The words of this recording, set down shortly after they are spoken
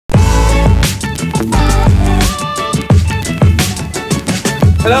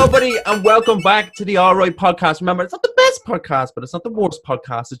Hello, buddy, and welcome back to the All Right Podcast. Remember, it's not the best podcast, but it's not the worst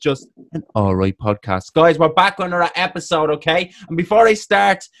podcast. It's just an All Right Podcast. Guys, we're back on our episode, okay? And before I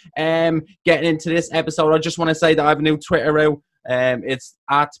start getting into this episode, I just want to say that I have a new Twitter out. It's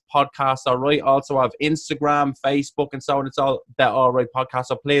at Podcast All Right. Also, I have Instagram, Facebook, and so on. It's all the All Right Podcast.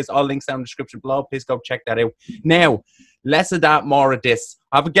 So please, all links down in the description below. Please go check that out. Now, less of that, more of this.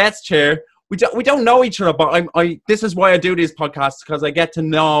 I have a guest here. We don't know each other, but this is why I do these podcasts, because I get to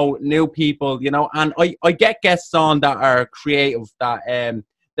know new people, you know, and I get guests on that are creative, that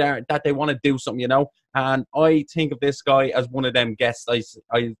they want to do something, you know, and I think of this guy as one of them guests.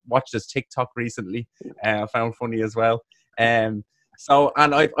 I watched his TikTok recently, I found funny as well. So,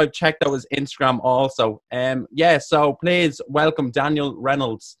 and I've checked out his Instagram also. So please welcome Daniel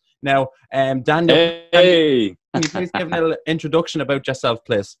Reynolds. Now, Daniel, hey. Can you please give a little introduction about yourself,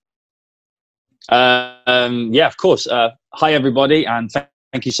 please? Yeah, of course. Hi, everybody, and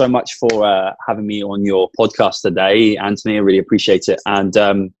thank you so much for having me on your podcast today, Anthony. I really appreciate it. And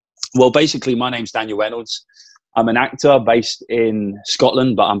well, basically, my name's Daniel Reynolds. I'm an actor based in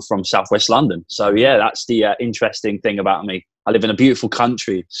Scotland, but I'm from Southwest London. So yeah, that's the interesting thing about me. I live in a beautiful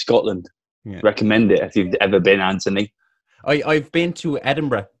country, Scotland. Yeah. Recommend it if you've ever been, Anthony. I've been to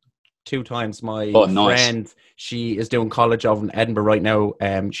Edinburgh 2 times. My friend, she is doing college over in Edinburgh right now.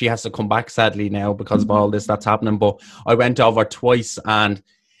 She has to come back sadly now because of all this that's happening. But I went over twice and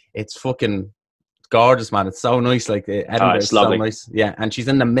it's fucking gorgeous, man. It's so nice. Like Edinburgh is so nice. Yeah, and she's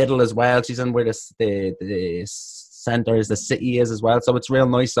in the middle as well. She's in where the center is, the city is as well. So it's real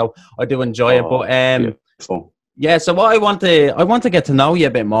nice. So I do enjoy it. But beautiful. Yeah, so what I want to get to know you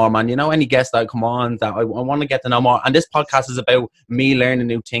a bit more, man. You know, any guests that come on that I want to get to know more. And this podcast is about me learning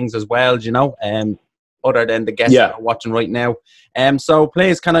new things as well, you know, other than the guests that are watching right now. So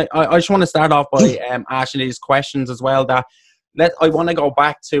please, I just want to start off by asking these questions as well. I want to go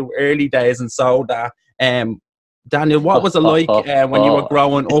back to early days, and so that Daniel, what was it like when you were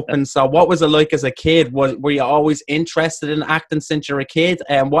growing up? And so what was it like as a kid? Were you always interested in acting since you were a kid?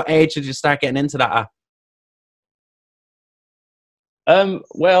 And what age did you start getting into that at?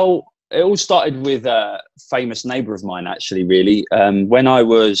 Well, it all started with a famous neighbour of mine, actually, really. When I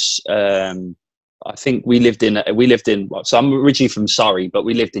was, I think we lived in, so I'm originally from Surrey, but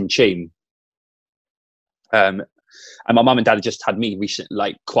we lived in Cheam. And my mum and dad had just had me recently,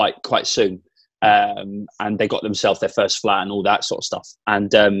 like quite soon. And they got themselves their first flat and all that sort of stuff.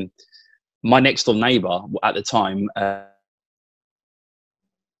 And my next door neighbour at the time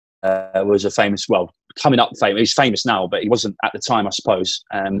was a famous, coming up famous. He's famous now, but he wasn't at the time, I suppose.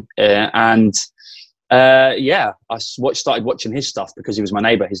 I started watching his stuff because he was my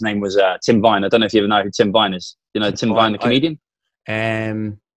neighbour. His name was Tim Vine. I don't know if you ever know who Tim Vine is. You know Tim Vine, the comedian?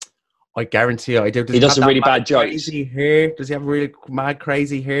 I guarantee you I do. He does some really bad jokes. Crazy hair? Does he have really mad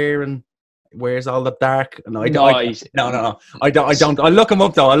crazy hair and wears all the dark? No, I don't. I'll look him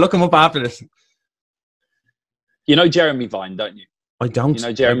up though. I'll look him up after this. You know Jeremy Vine, don't you? I don't. You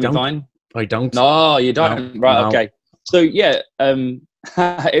know Jeremy Vine? I don't. No, you don't. No, right, no. Okay. So yeah,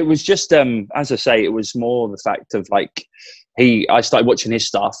 it was just as I say, it was more the fact of like I started watching his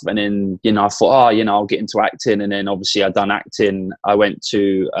stuff, and then I thought, I'll get into acting, and then obviously I'd done acting. I went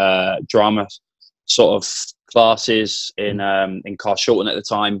to drama sort of classes in Carshalton at the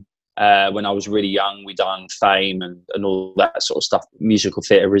time. When I was really young, we done Fame and all that sort of stuff. Musical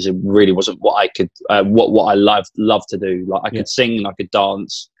theatre really wasn't what I could what I loved to do. Like I could sing and I could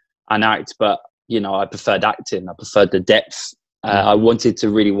dance and act, but I preferred acting. I preferred the depth. I wanted to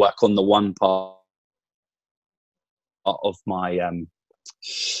really work on the one part of my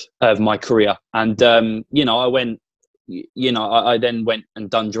career, and I went. I then went and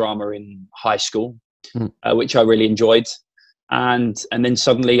done drama in high school, which I really enjoyed. And then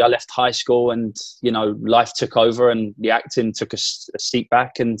suddenly I left high school, and life took over, and the acting took a seat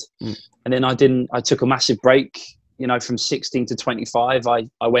back, and then I took a massive break. From 16 to 25,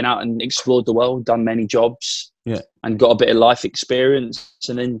 I went out and explored the world, done many jobs, and got a bit of life experience,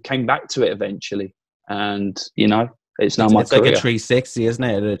 and then came back to it eventually. And it's now my career. Like a 360, isn't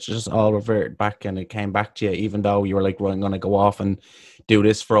it? It's just all reverted back, and it came back to you, even though you were like, well, I'm going to go off and do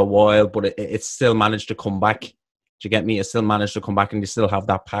this for a while, but it still managed to come back. Do you get me? It still managed to come back, and you still have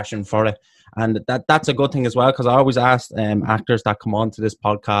that passion for it. And that's a good thing as well, because I always ask actors that come on to this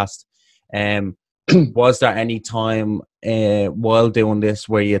podcast, was there any time while doing this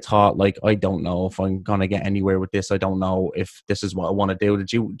where you thought, like, I don't know if I'm going to get anywhere with this. I don't know if this is what I want to do.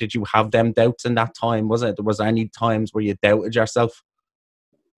 Did you have them doubts in that time? Was there any times where you doubted yourself?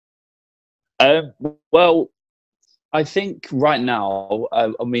 Well, I think right now,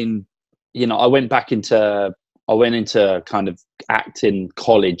 I mean, I went back into I went into kind of acting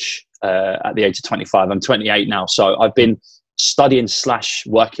college at the age of 25. I'm 28 now, so I've been studying /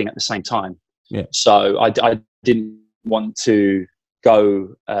 working at the same time. Yeah. So I didn't want to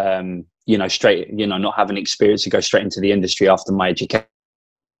go, straight, not have an experience to go straight into the industry after my education.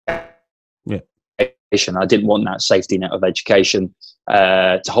 Yeah. I didn't want that safety net of education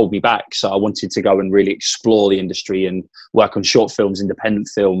to hold me back. So I wanted to go and really explore the industry and work on short films, independent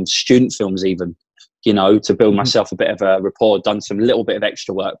films, student films even, to build myself a bit of a rapport, done some little bit of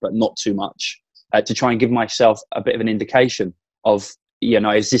extra work, but not too much, to try and give myself a bit of an indication of,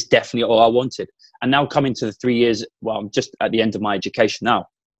 is this definitely all I wanted? And now coming to the 3 years, well, I'm just at the end of my education now.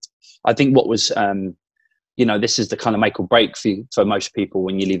 I think what was, this is the kind of make or break for most people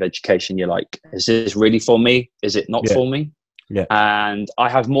when you leave education. You're like, is this really for me? Is it not for me? Yeah. And I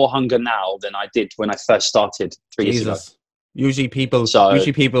have more hunger now than I did when I first started 3 years ago. Usually people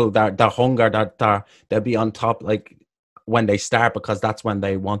that hunger, that they'll be on top like when they start, because that's when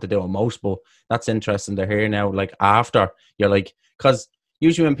they want to do it most. But that's interesting to hear now, like after you're like, because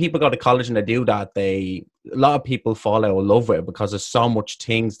usually when people go to college and they do that, a lot of people fall out of love with it because there's so much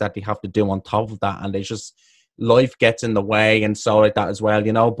things that they have to do on top of that, and they just, life gets in the way and so like that as well,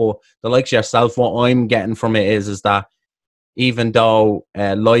 but the likes of yourself, what I'm getting from it is that even though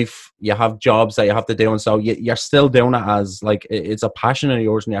life, you have jobs that you have to do, and so you're still doing it as like it's a passion of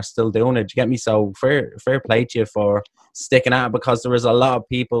yours, and you're still doing it. You get me? So fair play to you for sticking at it, because there is a lot of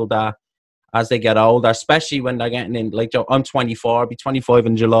people that as they get older, especially when they're getting in, like I'm 24, I'll be 25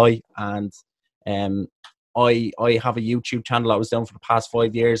 in July, and I have a YouTube channel I was doing for the past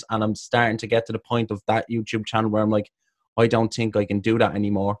 5 years, and I'm starting to get to the point of that YouTube channel where I'm like, I don't think I can do that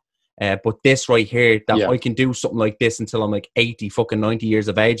anymore. But this right here, that I can do something like this until I'm like 80, fucking 90 years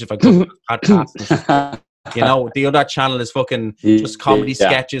of age if I go to podcast. The other channel is fucking just comedy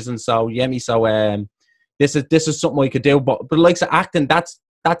sketches, and so me. So this is something I could do. But like acting, that's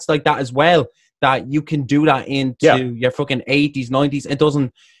like that as well. That you can do that into your fucking 80s, 90s.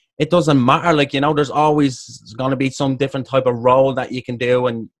 It doesn't matter. Like, there's always going to be some different type of role that you can do.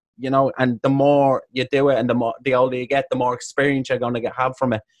 And, and the more you do it and the older you get, the more experience you're going to have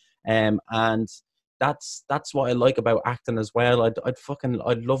from it. And that's what I like about acting as well.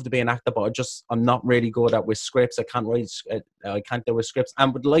 I'd love to be an actor, but I'm not really good at with scripts. I can't do with scripts.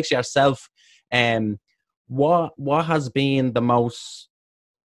 And with the likes of yourself, what has been the most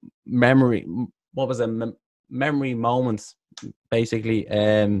memory moments basically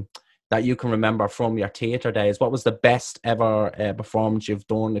that you can remember from your theatre days? What was the best ever performance you've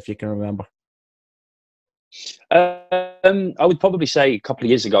done, if you can remember? I would probably say a couple of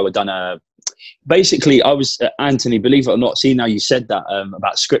years ago I'd done basically I was Anthony, believe it or not, see, now you said that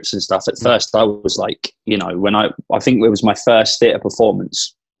about scripts and stuff. At first I was like, when I think it was my first theatre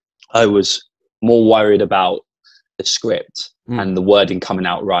performance, I was more worried about the script and the wording coming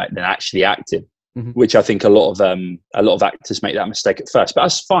out right than actually acting, which I think a lot of actors make that mistake at first. But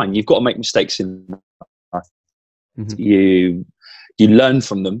that's fine. You've got to make mistakes in life. You learn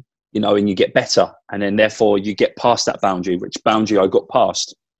from them, and you get better, and then therefore you get past that boundary. Which boundary I got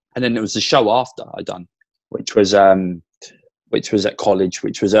past, and then there was the show after I done, which was at college,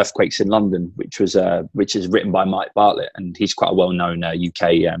 which was Earthquakes in London, which is written by Mike Bartlett, and he's quite a well-known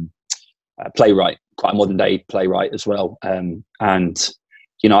UK playwright, quite a modern day playwright as well. And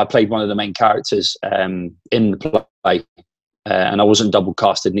I played one of the main characters in the play, and I wasn't double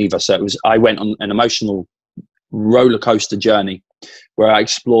casted neither. So I went on an emotional roller coaster journey where I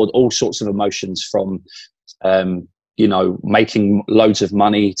explored all sorts of emotions, from making loads of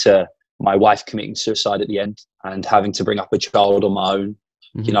money to my wife committing suicide at the end and having to bring up a child on my own.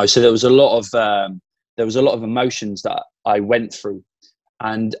 So there was a lot of emotions that I went through,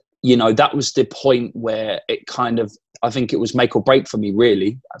 and that was the point where it kind of, I think it was make or break for me,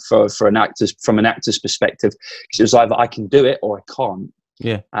 really, from an actor's perspective, because it was either I can do it or I can't.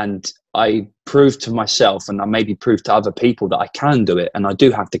 Yeah. And I proved to myself, and I maybe proved to other people, that I can do it, and I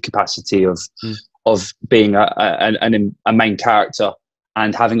do have the capacity of being a main character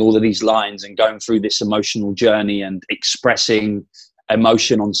and having all of these lines and going through this emotional journey and expressing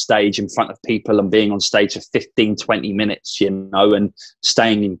emotion on stage in front of people and being on stage for 15-20 minutes, and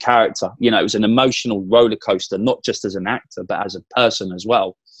staying in character. It was an emotional roller coaster, not just as an actor but as a person as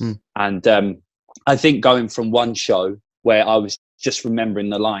well. And I think going from one show where I was just remembering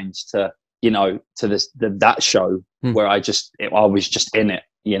the lines to that show where I was just in it,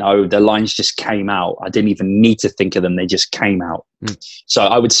 the lines just came out. I didn't even need to think of them, they just came out. So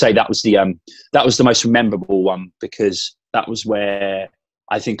I would say that was the most memorable one, because that was where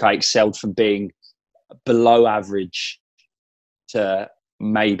I think I excelled from being below average to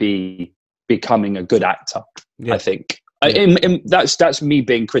maybe becoming a good actor. I think. That's me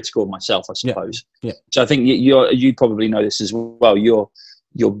being critical of myself, I suppose. So I think you probably know this as well. You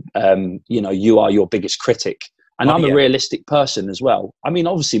are your biggest critic, and I'm a realistic person as well. I mean,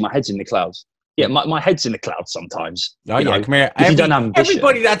 obviously, my head's in the clouds. Yeah, my head's in the clouds sometimes. Come here.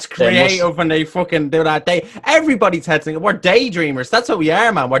 Everybody that's creative when they fucking do that, everybody's head's in. We're daydreamers. That's what we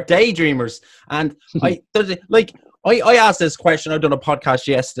are, man. We're daydreamers. And I asked this question. I done a podcast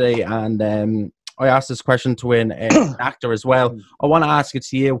yesterday, and I asked this question to an actor as well. I want to ask it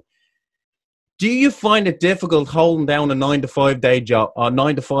to you. Do you find it difficult holding down a 9 to 5 day job or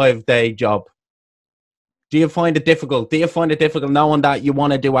 9 to 5 day job? Do you find it difficult? Do you find it difficult knowing that you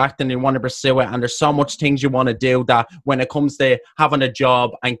want to do acting, you want to pursue it, and there's so much things you want to do that when it comes to having a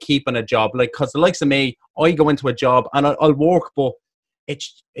job and keeping a job, like, because the likes of me, I go into a job and I'll work, but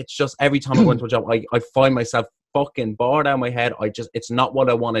it's just every time I go into a job, I find myself fucking bored out of my head. It's not what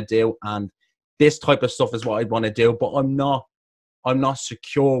I want to do, and this type of stuff is what I want to do, but I'm not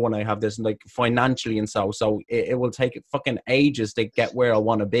secure when I have this, like, financially, and so it will take fucking ages to get where I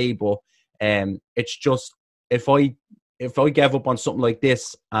want to be, but it's just, if I gave up on something like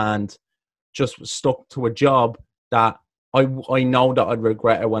this and just stuck to a job that I know that I'd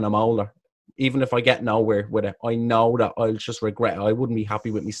regret it when I'm older, even if I get nowhere with it, I know that I'll just regret it. I wouldn't be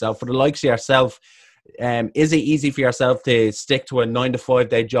happy with myself. For the likes of yourself, is it easy for yourself to stick to a 9 to 5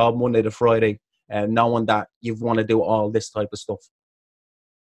 day job Monday to Friday, knowing that you want to do all this type of stuff?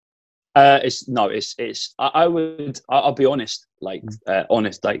 I'll be honest,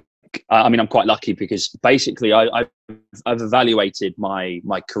 I mean, I'm quite lucky because basically I've evaluated my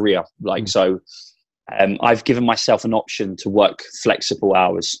career. I've given myself an option to work flexible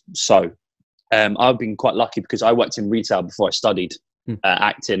hours. So I've been quite lucky because I worked in retail before I studied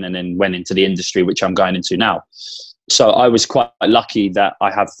acting, and then went into the industry, which I'm going into now. So I was quite lucky that I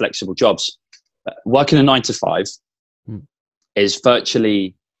have flexible jobs. Working a 9 to 5 is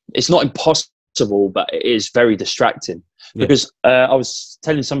virtually, it's not impossible, but it is very distracting. Because I was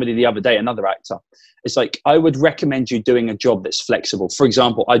telling somebody the other day, another actor, it's like, I would recommend you doing a job that's flexible. For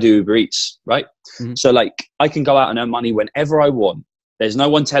example, I do Uber Eats, right? So like, I can go out and earn money whenever I want. There's no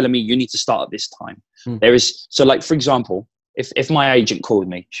one telling me you need to start at this time. There is, so like, for example, if my agent called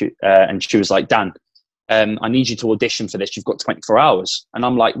me and she was like, Dan, I need you to audition for this. You've got 24 hours. And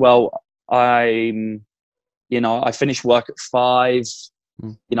I'm like, well, I finish work at 5,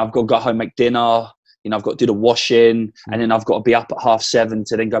 I've got to go home, make dinner, I've got to do the washing, and then I've got to be up at 7:30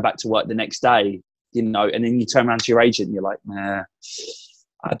 to then go back to work the next day, and then you turn around to your agent and you're like, nah,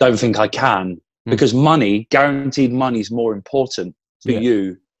 I don't think I can, because guaranteed money is more important for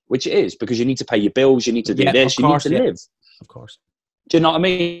you, which it is, because you need to pay your bills, you need to do this, you need to live. Of course. Do you know what I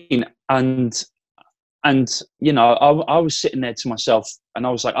mean? And I was sitting there to myself and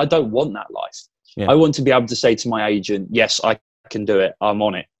I was like, I don't want that life. I want to be able to say to my agent, yes, I can do it. I'm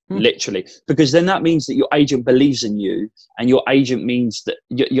on it. Literally, because then that means that your agent believes in you, and your agent means that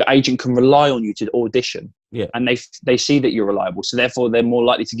your agent can rely on you to audition, and they see that you're reliable, so therefore they're more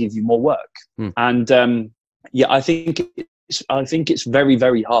likely to give you more work. And I think it's very,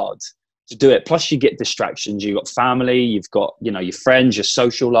 very hard to do it. Plus you get distractions, you've got family, you've got your friends, your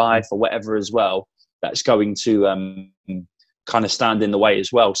social life, or whatever as well, that's going to kind of stand in the way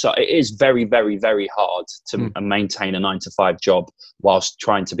as well. So it is very, very, very hard to maintain a 9 to 5 job whilst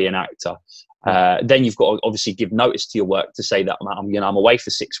trying to be an actor. Then you've got to obviously give notice to your work to say that I'm away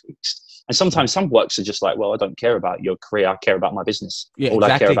for 6 weeks. And sometimes some works are just like, well, I don't care about your career, I care about my business. All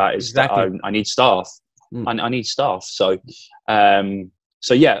I care about is that I need staff. I need staff. So in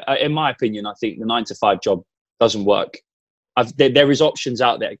my opinion, I think the 9 to 5 job doesn't work. There is options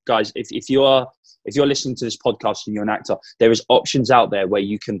out there, guys. If you're listening to this podcast and you're an actor, there is options out there where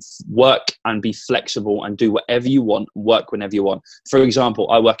you can work and be flexible and do whatever you want, work whenever you want. For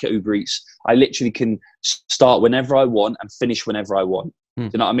example, I work at Uber Eats. I literally can start whenever I want and finish whenever I want. Do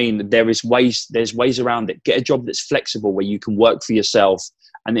you know what I mean? There's ways around it. Get a job that's flexible where you can work for yourself,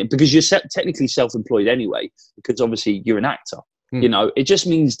 and because you're technically self-employed anyway, because obviously you're an actor. It just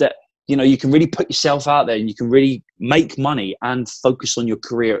means that you can really put yourself out there and you can really make money and focus on your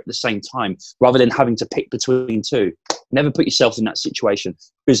career at the same time, rather than having to pick between two. Never put yourself in that situation,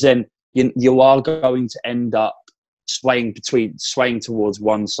 because then you are going to end up swaying towards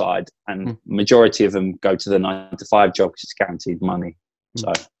one side, and majority of them go to the 9 to 5 job because it's guaranteed money.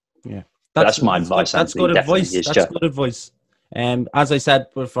 So that's my advice. That's good advice. That's good advice. As I said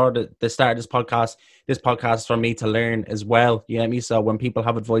before the start of this podcast is for me to learn as well. You get me? So when people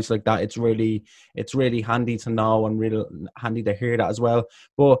have advice like that, it's really handy to know, and really handy to hear that as well.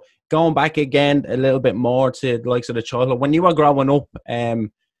 But going back again a little bit more to the likes of the childhood, when you were growing up, and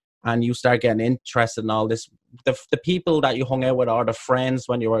you start getting interested in all this, the people that you hung out with, or the friends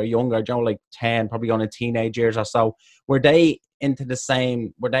when you were younger, you know, like 10, probably on a teenage years or so, were they into the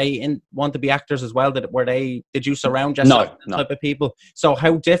same, were they in want to be actors as well? Did you surround yourself with the type of people? So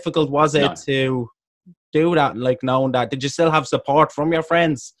how difficult was it to do that, like knowing that? Did you still have support from your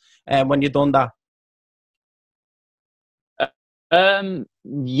friends when you done that?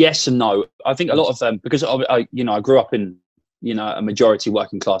 Yes and no. I think a lot of them, because I grew up in, you know, a majority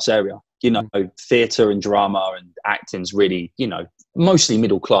working class area. You know, theatre and drama and acting's really, you know, mostly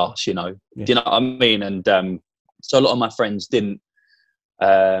middle class. You know, do you know what I mean? And so a lot of my friends didn't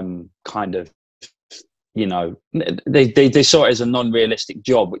kind of, you know, they saw it as a non-realistic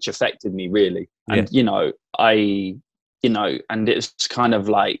job, which affected me really. And you know, and it's kind of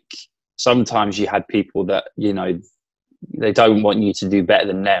like sometimes you had people that, you know, they don't want you to do better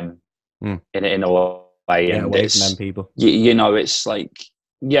than them in a way. Get and away from them people. You know, it's like,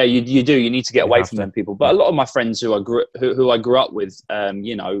 yeah, you do. You need to get away from them people. But a lot of my friends who I grew up with,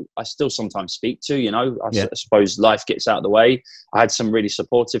 you know, I still sometimes speak to. You know, I suppose life gets out of the way. I had some really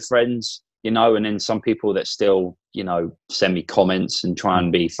supportive friends, you know, and then some people that still, you know, send me comments and try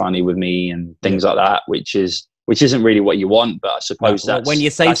and be funny with me and things like that, which isn't really what you want. But I suppose that's when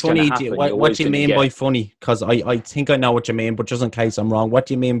you say funny, what do you mean by funny? Because I think I know what you mean, but just in case I'm wrong, what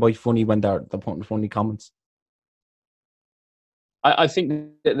do you mean by funny when they're putting funny comments? I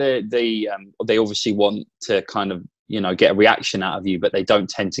think that they obviously want to kind of, you know, get a reaction out of you, but they don't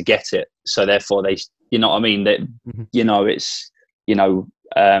tend to get it. So therefore they, you know what I mean? That, you know, it's, you know,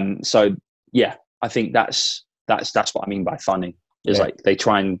 so yeah, I think that's what I mean by funny. Is like they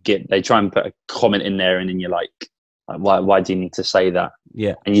try and put a comment in there, and then you're like, why do you need to say that?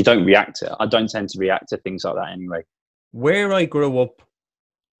 Yeah. And you don't react to it. I don't tend to react to things like that anyway. Where I grew up,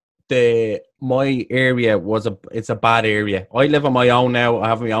 my area it's a bad area. I live on my own now. I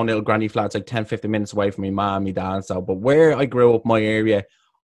have my own little granny flat. It's like 10-15 minutes away from my mom, my dad, and so. But where I grew up, my area,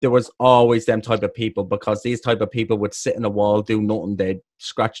 there was always them type of people, because these type of people would sit in a wall, do nothing. They'd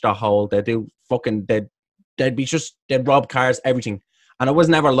scratch the hole. They'd do fucking. They'd rob cars, everything. And I was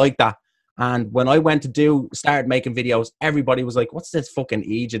never like that. And when I went to start making videos, everybody was like, "What's this fucking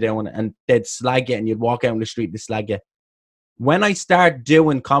idiot doing?" And they'd slag you, and you'd walk out on the street, they slag you. When I start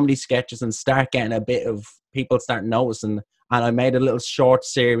doing comedy sketches and start getting a bit of people start noticing, and I made a little short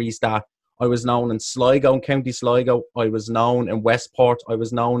series that I was known in Sligo, in County Sligo. I was known in Westport. I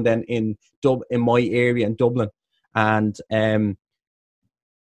was known then in my area in Dublin. And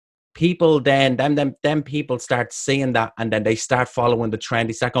people then, them people start seeing that, and then they start following the trend.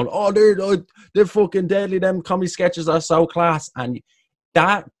 They start going, "Oh, they're fucking deadly. Them comedy sketches are so class." And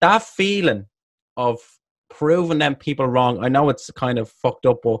that feeling of proving them people wrong, I know it's kind of fucked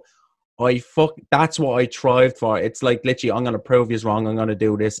up, but that's what I thrived for. It's like, literally, I'm going to prove you wrong. I'm going to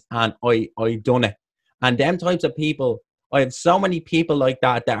do this. And I done it. And them types of people, I have so many people like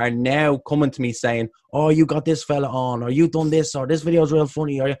that are now coming to me saying, "Oh, you got this fella on," or "You done this," or "This video is real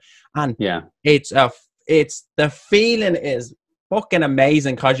funny." And it's the feeling is fucking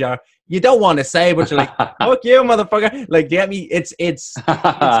amazing, because you don't want to say, but you're like, "Fuck you, motherfucker." Like, get me? It's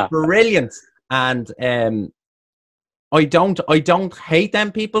brilliant. And I don't hate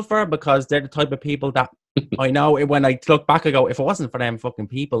them people for it, because they're the type of people that I know when I look back, I go, if it wasn't for them fucking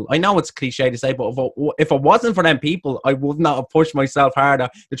people, I know it's cliche to say, but if it wasn't for them people, I would not have pushed myself harder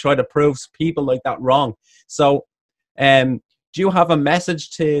to try to prove people like that wrong. So, do you have a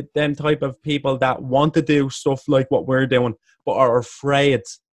message to them type of people that want to do stuff like what we're doing, but are afraid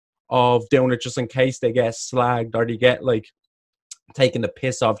of doing it just in case they get slagged or they get like taking the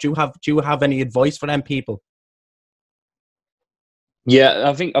piss off? Do you have any advice for them people? Yeah,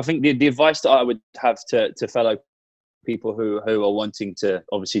 I think the advice that I would have to fellow people who are wanting to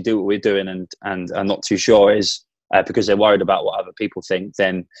obviously do what we're doing and are not too sure is because they're worried about what other people think,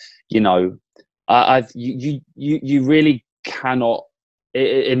 then, you know, you really cannot,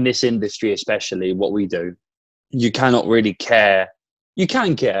 in this industry especially what we do, you cannot really care. You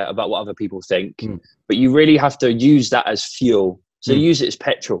can care about what other people think, but you really have to use that as fuel. So use it as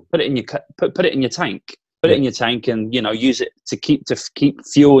petrol. Put it in your put it in your tank. Put it in your tank, and, you know, use it to keep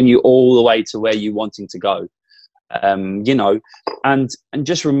fueling you all the way to where you're wanting to go. You know, and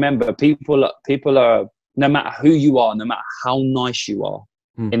just remember, people are, no matter who you are, no matter how nice you are,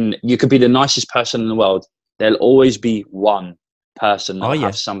 and you could be the nicest person in the world, there'll always be one person that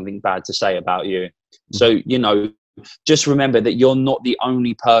has something bad to say about you. So, you know, just remember that you're not the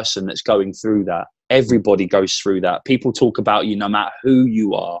only person that's going through that. Everybody goes through that. People talk about you no matter who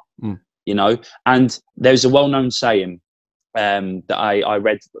you are. You know, and there's a well-known saying that I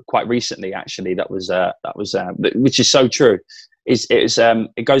read quite recently, actually, that was which is so true.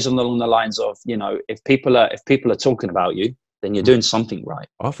 it goes along the lines of, you know, if people are talking about you, then you're doing something right.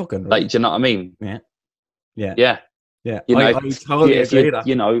 Oh, fucking right. Like, do you know what I mean? Yeah. Yeah. Yeah. Yeah. You know, I totally agree with that.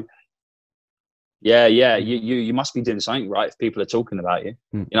 You know, you must be doing something right if people are talking about you.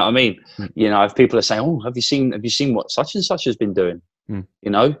 You know what I mean? You know, if people are saying, "Oh, have you seen what such and such has been doing?" You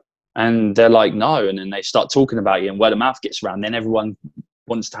know, and they're like, "No," and then they start talking about you, and word of mouth gets around. Then everyone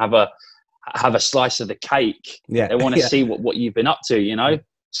wants to have a slice of the cake. Yeah, they want to see what you've been up to. You know,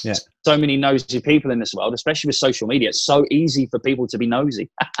 so many nosy people in this world, especially with social media. It's so easy for people to be nosy.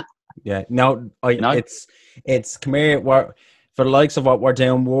 Yeah, no, it's come here. For the likes of what we're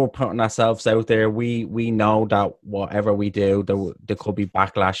doing, we're putting ourselves out there. We know that whatever we do, there could be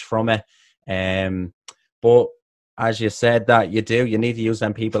backlash from it. But as you said, that you need to use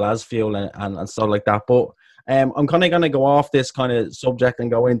them people as fuel and stuff like that. But I'm kind of going to go off this kind of subject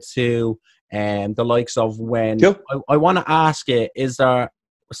and go into the likes of when I want to ask you: is there,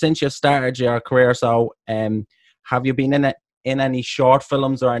 since you started your career, so have you been in any short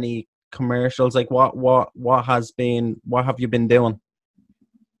films or any commercials? Like what have you been doing?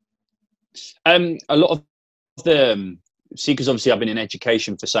 A lot of the see, because obviously I've been in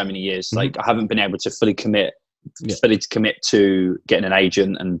education for so many years, like I haven't been able to fully commit to getting an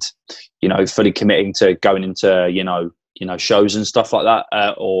agent and, you know, fully committing to going into you know shows and stuff like that,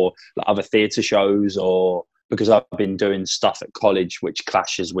 or like other theatre shows, or because I've been doing stuff at college which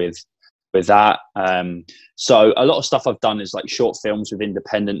clashes with that. So a lot of stuff I've done is like short films with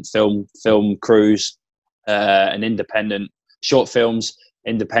independent film crews, and independent short films,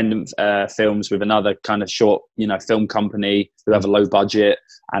 independent films with another kind of short, you know, film company who have a low budget,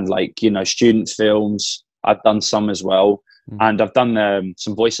 and like, you know, student films. I've done some as well, and I've done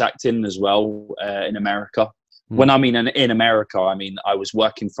some voice acting as well in America. When I mean in America, I mean I was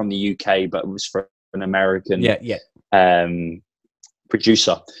working from the UK, but it was for an American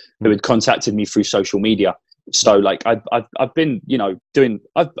producer who had contacted me through social media. So like I've been, you know,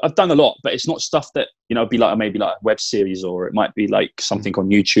 I've done a lot, but it's not stuff that, you know, be like maybe like a web series, or it might be like something on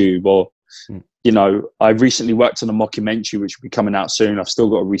YouTube, or you know, I recently worked on a mockumentary which will be coming out soon. I've still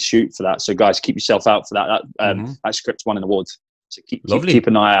got to reshoot for that, so guys, keep yourself out for that. That script won an award, so keep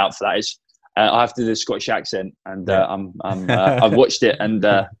an eye out for that. I have to do a Scottish accent, and I've watched it, and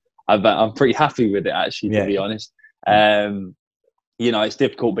I'm pretty happy with it, actually, to be honest. You know, it's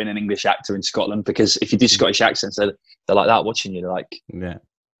difficult being an English actor in Scotland, because if you do Scottish accents, they're like that watching you. They're like,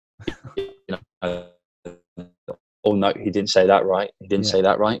 you know, oh no, he didn't say that right. He didn't say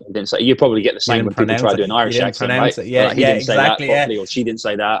that right. He didn't say. You probably get the same when people try to do an Irish accent, right? Yeah, like, he didn't say that properly, or she didn't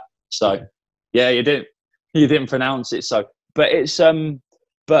say that. So you didn't pronounce it. So, but it's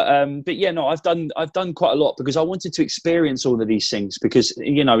but yeah, no, I've done quite a lot, because I wanted to experience all of these things, because,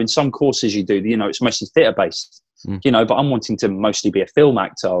 you know, in some courses you do, you know, it's mostly theatre based, you know, but I'm wanting to mostly be a film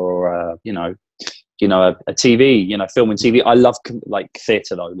actor, or you know, a TV, you know, film and TV. I love like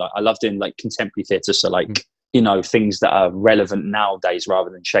theatre though. Like I love doing like contemporary theatre, so like you know, things that are relevant nowadays rather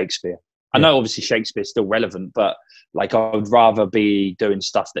than Shakespeare. I know obviously Shakespeare's still relevant, but like I would rather be doing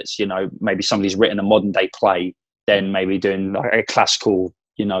stuff that's, you know, maybe somebody's written a modern day play than maybe doing like a classical,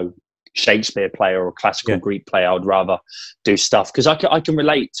 you know, Shakespeare play or a classical Greek play. I would rather do stuff because I can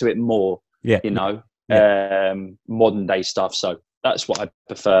relate to it more, you know, modern day stuff. So that's what I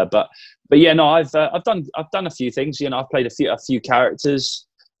prefer. But yeah, no, I've done a few things. You know, I've played a few characters.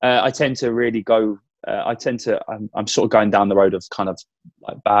 I tend to really go. I'm sort of going down the road of kind of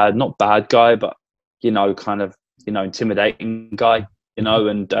like not bad guy, but you know, kind of, you know, intimidating guy. You know,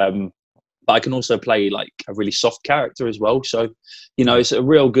 and but I can also play like a really soft character as well. So, you know, it's a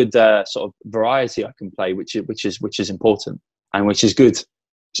real good sort of variety I can play, which is important and which is good.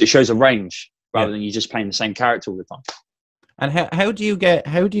 It shows a range rather than you just playing the same character all the time. And how do you get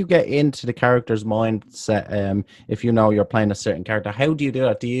into the character's mindset? If you know you're playing a certain character, how do you do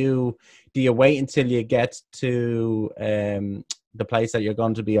that? Do you wait until you get to the place that you're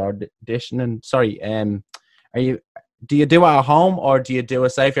going to be auditioning? Sorry, do you do it at home, or do you do it,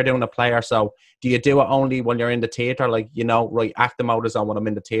 say if you're doing a play or so, do you do it only when you're in the theatre, like, you know, right, acting mode is on when I'm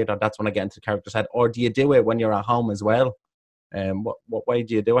in the theatre, that's when I get into the character's head, or do you do it when you're at home as well? What way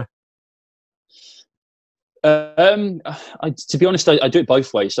do you do it? To be honest, I do it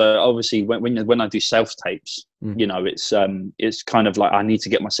both ways. So obviously when I do self tapes, you know, it's kind of like I need to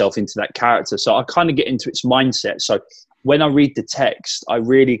get myself into that character. So I kind of get into its mindset. So when I read the text, I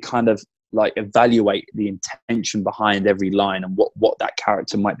really kind of like evaluate the intention behind every line and what that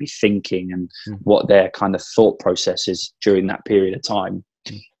character might be thinking and what their kind of thought process is during that period of time.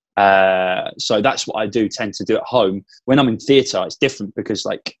 So that's what I tend to do at home. When I'm in theatre, it's different because,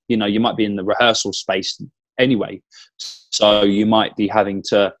 like, you know, you might be in the rehearsal space anyway. So you might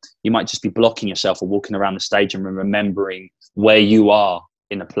just be blocking yourself or walking around the stage and remembering where you are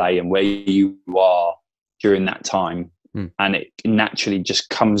in the play and where you are during that time. And it naturally just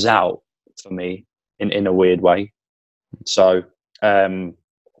comes out for me in a weird way. So,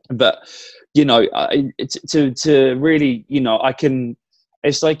 but, you know, to really, you know,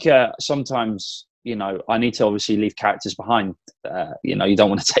 it's like sometimes, you know, I need to obviously leave characters behind. You know, you don't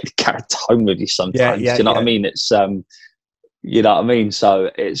want to take the character home with you sometimes. Do you know what I mean? It's, you know what I mean?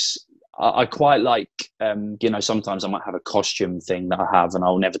 So I quite like, you know, sometimes I might have a costume thing that I have and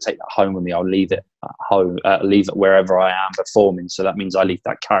I'll never take that home with me. I'll leave it at home, leave it wherever I am performing. So that means I leave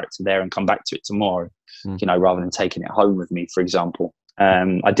that character there and come back to it tomorrow, you know, rather than taking it home with me, for example.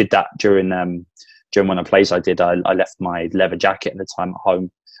 I did that during one of the plays I did. I left my leather jacket at the time at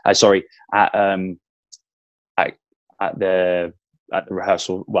home. Sorry, at the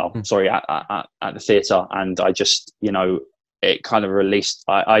rehearsal. Well, sorry, at the theatre, and I just, you know, it kind of released.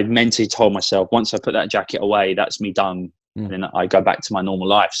 I mentally told myself, once I put that jacket away, that's me done, and then I go back to my normal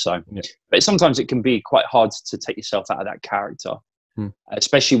life. So, but sometimes it can be quite hard to take yourself out of that character,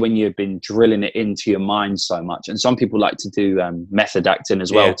 especially when you've been drilling it into your mind so much. And some people like to do method acting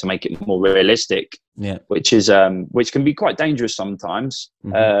as well to make it more realistic, which can be quite dangerous sometimes.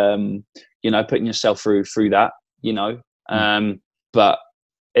 You know, putting yourself through that, you know, but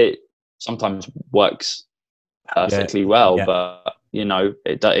it sometimes works perfectly well, but you know,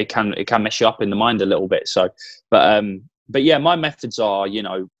 it can mess you up in the mind a little bit. So, but yeah, my methods are, you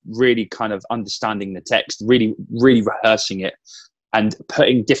know, really kind of understanding the text, really rehearsing it, and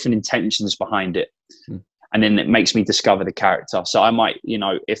putting different intentions behind it, and then it makes me discover the character. So I might, you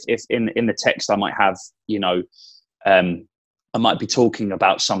know, if in the text I might have, you know, I might be talking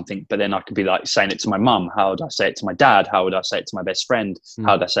about something, but then I could be like saying it to my mum. How would I say it to my dad? How would I say it to my best friend?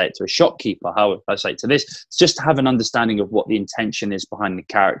 How would I say it to a shopkeeper? How would I say it to this? It's just to have an understanding of what the intention is behind the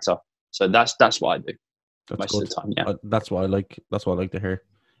character. So that's what I do most of the time. Yeah, that's what I like. That's what I like to hear.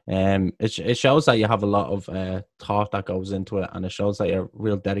 It shows that you have a lot of thought that goes into it, and it shows that you're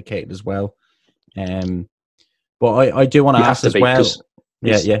real dedicated as well. But I do want to ask as well.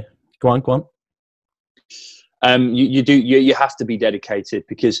 Yeah. Go on. You have to be dedicated,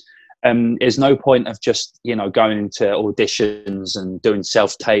 because there's no point of just, you know, going into auditions and doing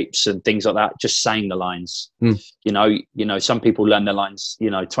self tapes and things like that, just saying the lines. You know, some people learn the lines,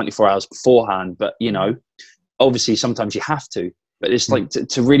 you know, 24 hours beforehand, but you know, obviously sometimes you have to, but it's like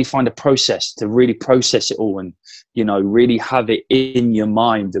to really find a process, to really process it all, and, you know, really have it in your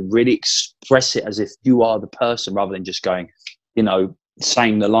mind and really express it as if you are the person, rather than just going, you know,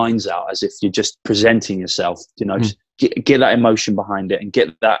 saying the lines out as if you're just presenting yourself. You know, just get that emotion behind it and get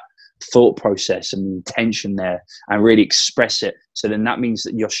that thought process and intention there, and really express it. So then that means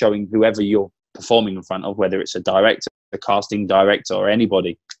that you're showing whoever you're performing in front of, whether it's a director, a casting director, or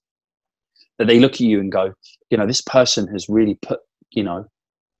anybody, that they look at you and go, you know, this person has really put, you know,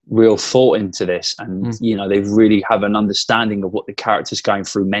 real thought into this, and you know, they really have an understanding of what the character's going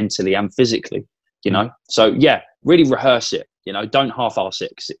through mentally and physically, you know. So yeah, really rehearse it. You know, don't half-arse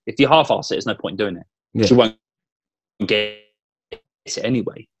it, 'cause if you half-arse it, there's no point in doing it. You won't get it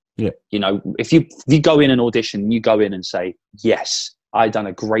anyway. You know, if you go in an audition, you go in and say, yes, I done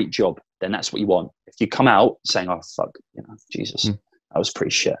a great job, then that's what you want. If you come out saying, oh fuck, you know, Jesus, that was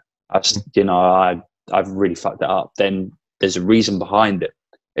pretty shit, you know, I've really fucked it up, then there's a reason behind it.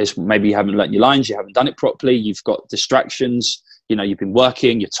 It's maybe you haven't learnt your lines, you haven't done it properly, you've got distractions, you know, you've been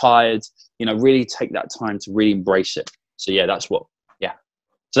working, you're tired. You know, really take that time to really embrace it. So yeah, so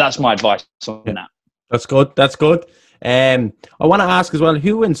that's my advice on that. That's good. I want to ask as well,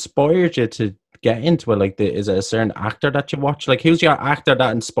 who inspired you to get into it? Like, is it a certain actor that you watch? Like, who's your actor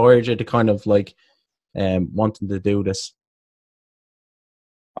that inspired you to kind of like wanting to do this?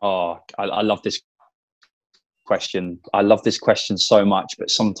 Oh, I love this question. I love this question so much,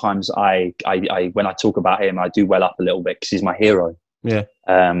 but sometimes I when I talk about him, I do well up a little bit, because he's my hero. Yeah.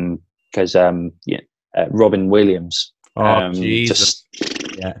 Because Robin Williams. Oh, Jesus.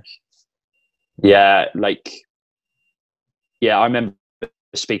 Yeah, like, yeah, I remember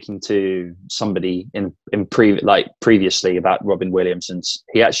speaking to somebody previously about Robin Williams, and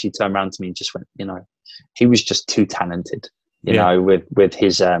he actually turned around to me and just went, you know, he was just too talented, you know, with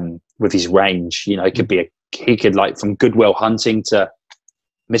his range. You know, he could like from Good Will Hunting to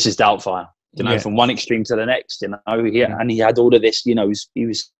Mrs. Doubtfire, you know, from one extreme to the next, you know. And he had all of this, you know, he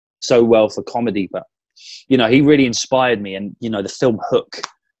was so well for comedy, but you know, he really inspired me. And you know, the film Hook,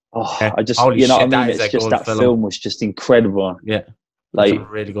 I just, you know what I mean, it's just that film was just incredible. Yeah, like it's a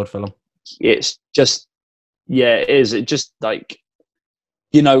really good film. It's just, yeah, it is. It just like,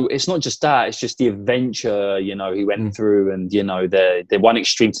 you know, it's not just that, it's just the adventure, you know, he went through, and, you know, the one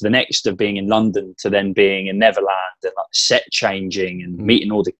extreme to the next, of being in London to then being in Neverland, and like set changing and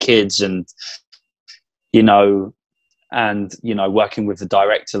meeting all the kids, and, you know, working with the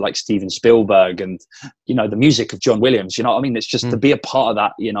director like Steven Spielberg, and, you know, the music of John Williams, you know what I mean? It's just to be a part of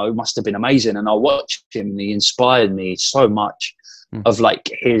that, you know, must have been amazing. And I watched him, and he inspired me so much of like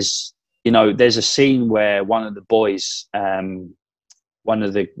his, you know, there's a scene where one of the boys, one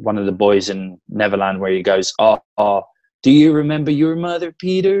of the boys in Neverland, where he goes, oh, do you remember your mother,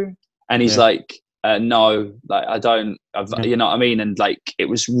 Peter? And he's like, no, like I don't, you know what I mean? And like, it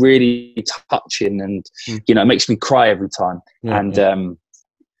was really touching, and you know, it makes me cry every time.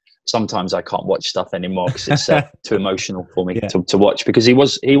 Sometimes I can't watch stuff anymore because it's too emotional for me to watch, because he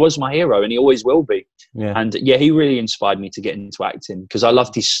was my hero, and he always will be. And he really inspired me to get into acting, because I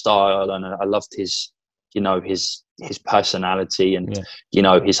loved his style, and I loved his, you know, his personality, and you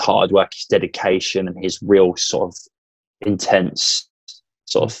know, his hard work, his dedication, and his real sort of intense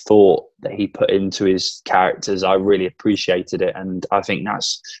sort of thought that he put into his characters. I really appreciated it, and I think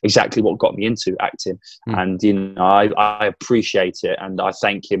that's exactly what got me into acting. And you know, I appreciate it, and I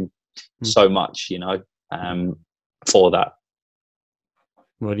thank him so much, you know, for that.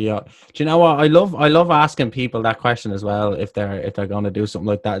 Well, yeah. Do you know what? I love asking people that question as well. If they're going to do something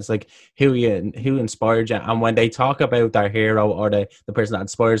like that, it's like, who inspired you? And when they talk about their hero or the person that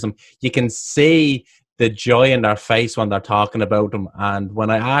inspires them, you can see the joy in their face when they're talking about them. And when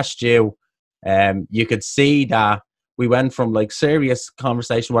I asked you, you could see that we went from like serious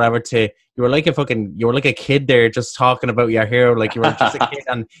conversation, whatever, to you were like a kid there, just talking about your hero, like you were just a kid,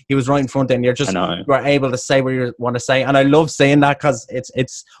 and he was right in front, and you were able to say what you want to say. And I love saying that, because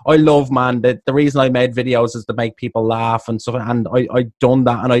I love, man, that the reason I made videos is to make people laugh and stuff, and I done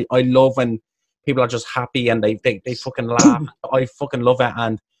that, and I love when people are just happy and they fucking laugh. I fucking love it.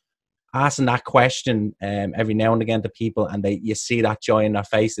 And asking that question every now and again to people, and you see that joy in their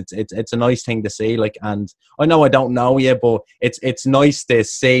face, it's a nice thing to see. Like, and I know I don't know you, but it's nice to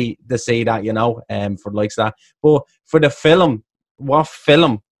see that, you know, for likes of that. But for the film, what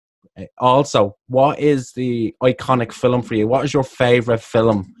is the iconic film for you? What is your favorite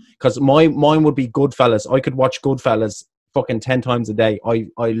film? Because mine would be Goodfellas. I could watch Goodfellas fucking 10 times a day. I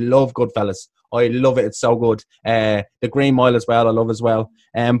love Goodfellas. I love it. It's so good. The Green Mile as well, I love as well.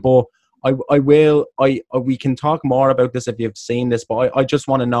 But we can talk more about this if you've seen this, but I just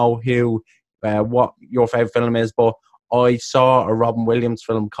want to know what your favorite film is. But I saw a Robin Williams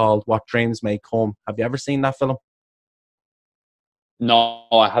film called What Dreams May Come. Have you ever seen that film? No,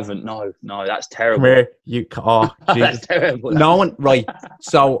 I haven't. No, that's terrible. That's terrible. No one, right.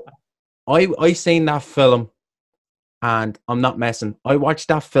 So I seen that film, and I'm not messing. I watched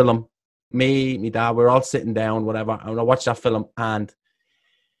that film. Me, my dad, we're all sitting down, whatever, and I watched that film, and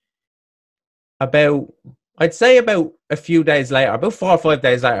I'd say about a few days later, about 4 or 5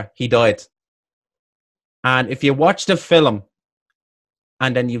 days later, he died. And if you watch the film,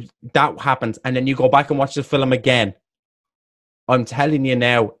 and then that happens, and then you go back and watch the film again, I'm telling you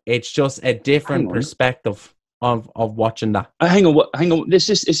now, it's just a different perspective of watching that. Hang on. Is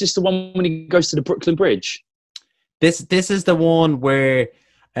this the one when he goes to the Brooklyn Bridge? This is the one where,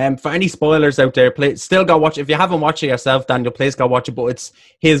 for any spoilers out there, please still go watch it. If you haven't watched it yourself, Daniel, please go watch it. But it's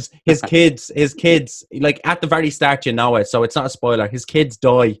his kids, like at the very start, you know it, so it's not a spoiler. His kids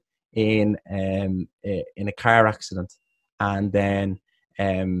die in a car accident, and then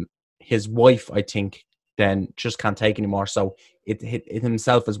his wife, I think, then just can't take anymore. So it hit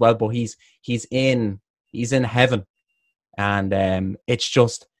himself as well. But he's in heaven, and it's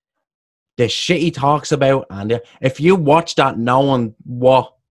just the shit he talks about. And if you watch that, knowing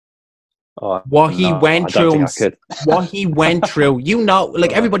what he went through, you know,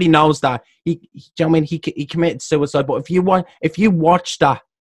 like everybody knows that he committed suicide. But if you watch that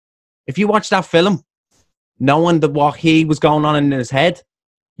film, knowing what he was going on in his head,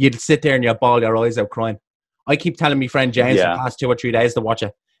 you'd sit there and you'd bawl your eyes out crying. I keep telling my friend James for the past 2 or 3 days to watch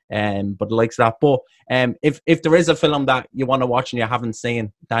it, but likes that. But if there is a film that you want to watch and you haven't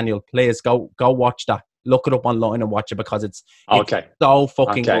seen, Daniel, please go watch that. Look it up online and watch it, because it's so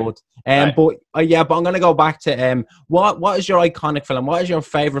fucking good. But I'm gonna go back to what is your iconic film? What is your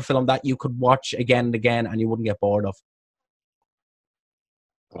favorite film that you could watch again and again and you wouldn't get bored of?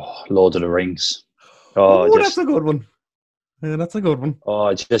 Oh, Lord of the Rings. That's a good one. Yeah, that's a good one.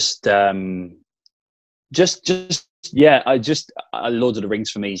 Oh, Lord of the Rings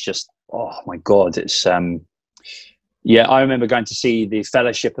for me is just, oh my God, it's I remember going to see the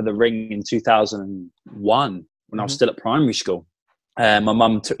Fellowship of the Ring in 2001 when I was still at primary school. My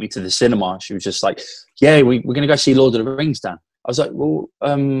mum took me to the cinema. She was just like, we're going to go see Lord of the Rings, Dan. I was like, well,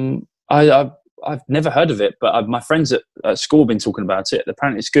 I've never heard of it, but my friends at school have been talking about it.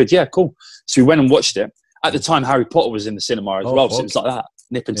 Apparently it's good. Yeah, cool. So we went and watched it. At the time, Harry Potter was in the cinema as well. So it was like that,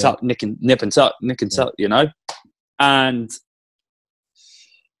 nip and tuck, nip and tuck, you know? And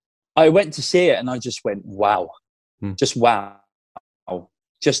I went to see it and I just went, wow. Just wow.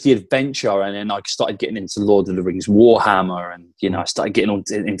 Just the adventure. And then I started getting into Lord of the Rings, Warhammer, and, you know, I started getting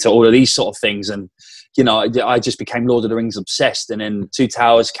into all of these sort of things. And, you know, I just became Lord of the Rings obsessed. And then Two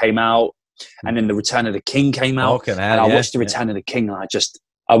Towers came out, and then The Return of the King came out. And I watched The Return of the King, and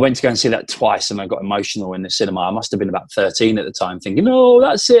I went to go and see that twice, and I got emotional in the cinema. I must have been about 13 at the time, thinking, no,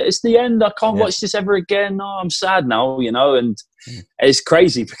 that's it. It's the end. I can't watch this ever again. No, I'm sad now, you know. And it's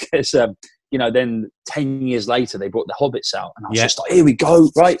crazy because, you know, then 10 years later, they brought the Hobbits out. And I was just like, here we go,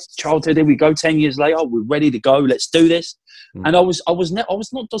 right? Childhood, here we go. 10 years later, we're ready to go. Let's do this. And I was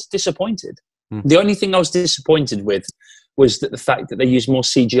not just disappointed. The only thing I was disappointed with was that the fact that they used more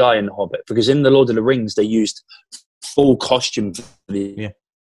CGI in The Hobbit, because in The Lord of the Rings, they used full costume for the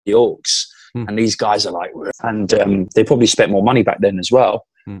orcs. And these guys are like, and they probably spent more money back then as well.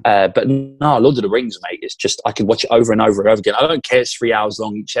 But no, Lord of the Rings, mate, it's just, I could watch it over and over and over again. I don't care, it's 3 hours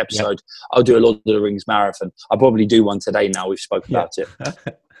long each episode. I'll do a Lord of the Rings marathon. I'll probably do one today now we've spoken about it.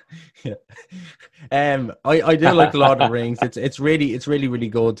 I do like Lord of the Rings. It's really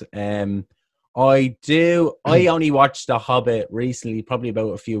good. I only watched The Hobbit recently, probably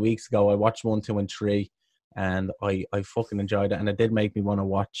about a few weeks ago. I watched 1, 2, and 3. And I fucking enjoyed it, and it did make me want to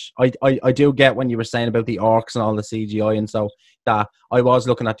watch. I do get when you were saying about the orcs and all the CGI, and so that I was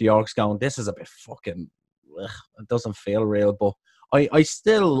looking at the orcs going, this is a bit fucking, it doesn't feel real, but I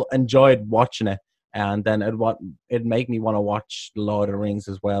still enjoyed watching it, and then it made me want to watch The Lord of the Rings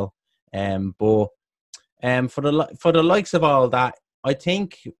as well. But for the likes of all that, I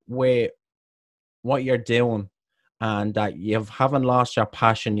think with what you're doing, and that you haven't lost your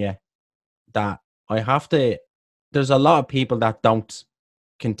passion yet, that there's a lot of people that don't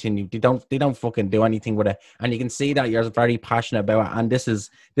continue. They don't fucking do anything with it. And you can see that you're very passionate about it. And this is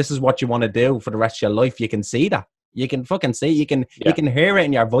what you want to do for the rest of your life. You can see that. You can fucking see, you can hear it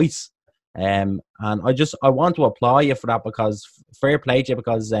in your voice. And I want to applaud you for that, because fair play to you,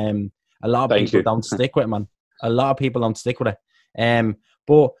 because a lot of people don't stick with it, man. A lot of people don't stick with it.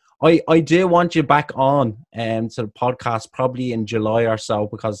 But I do want you back on to the podcast probably in July or so,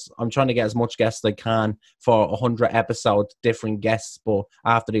 because I'm trying to get as much guests as I can for 100 episodes, different guests. But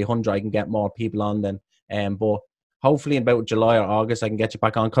after the 100, I can get more people on then. But hopefully in about July or August, I can get you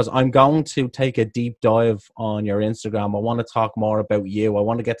back on, because I'm going to take a deep dive on your Instagram. I want to talk more about you. I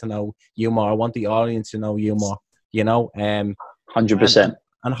want to get to know you more. I want the audience to know you more, you know. 100%.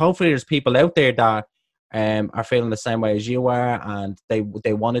 And hopefully there's people out there that are feeling the same way as you are, and they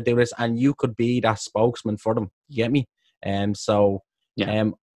want to do this, and you could be that spokesman for them. You get me?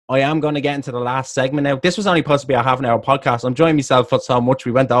 I am going to get into the last segment now. This was only supposed to be a half an hour podcast. I'm enjoying myself for so much.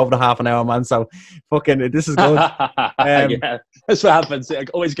 We went over the half an hour, man. So fucking, this is good. Yeah, that's what happens. It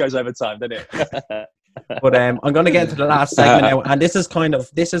always goes over time, doesn't it? But I'm going to get into the last segment now, and this is kind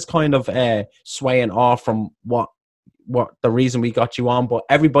of swaying off from what the reason we got you on, but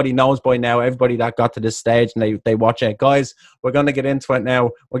everybody knows by now, everybody that got to this stage and they watch it. Guys, we're going to get into it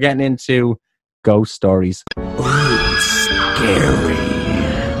now. We're getting into ghost stories. Ooh, scary.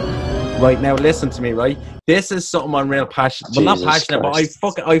 Right, now listen to me, right? This is something I'm real passionate, well, not passionate, Christ.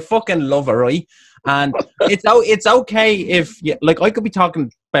 But I fucking love it, right? And it's okay if you, like, I could be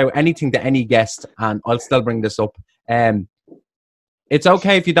talking about anything to any guest and I'll still bring this up. It's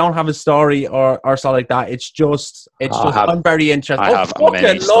okay if you don't have a story or something like that. It's just I'm very interested. Oh,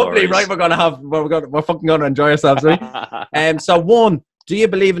 fucking lovely, right? We're fucking gonna enjoy ourselves, right? So 1, do you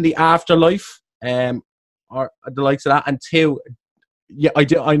believe in the afterlife? Or the likes of that? And 2, yeah,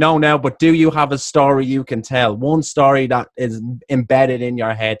 I know now, but do you have a story you can tell? One story that is embedded in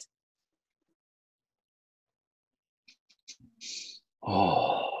your head.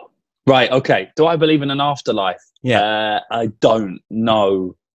 Oh, right. Okay. Do I believe in an afterlife? Yeah. I don't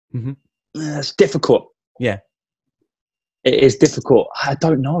know. Mm-hmm. It's difficult. Yeah. It is difficult. I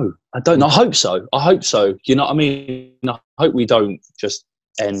don't know. I hope so. You know what I mean? I hope we don't just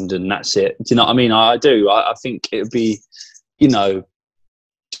end and that's it. Do you know what I mean? I do. I think it would be, you know,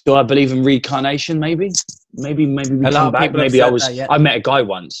 do I believe in reincarnation? Maybe we come back. Maybe I met a guy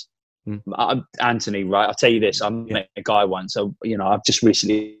once. Anthony, right? I'll tell you this. I met a guy once. So, you know, I've just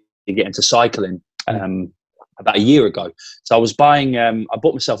recently get into cycling about a year ago. So I was buying, I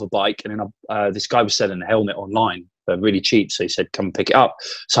bought myself a bike, and then this guy was selling a helmet online for really cheap. So he said, come pick it up.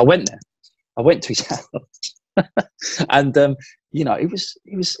 So I went there. I went to his house. And he was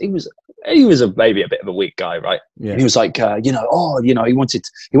maybe a bit of a weak guy, right? Yeah. And he was like, he wanted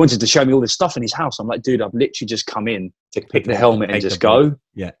to show me all this stuff in his house. I'm like, dude, I've literally just come in to pick the helmet and just go.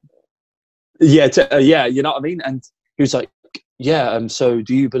 Yeah. Yeah, you know what I mean? And he was like, yeah, so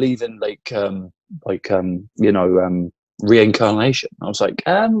do you believe in reincarnation? I was like,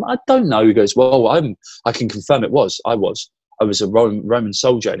 I don't know. He goes, well, I can confirm it was. I was a Roman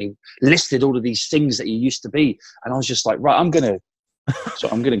soldier, and he listed all of these things that he used to be. And I was just like, right, I'm gonna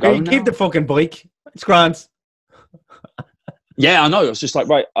go now. Keep the fucking bike. It's grand. Yeah, I know. I was just like,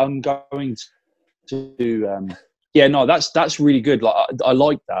 right, I'm going to that's really good. Like, I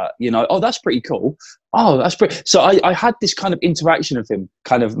like that, oh, that's pretty cool. Oh, that's pretty. So I had this kind of interaction of him,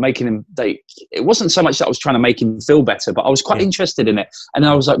 kind of making him, it wasn't so much that I was trying to make him feel better, but I was quite interested in it. And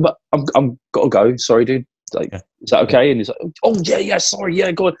I was like, but I'm got to go. Sorry, dude. Like, is that okay? And he's like, oh yeah, sorry.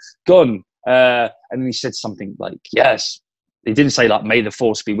 Yeah, go on. And then he said something like, yes. He didn't say like, may the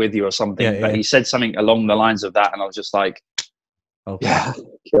force be with you or something, but he said something along the lines of that. And I was just like, yeah,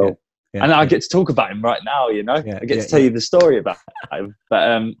 cool. Yeah, and I get to talk about him right now, I get to tell you the story about him.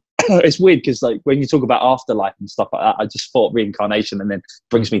 But it's weird because, like, when you talk about afterlife and stuff like that, I just thought reincarnation, and then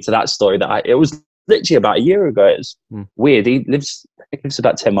brings me to that story that it was literally about a year ago. It's weird. He lives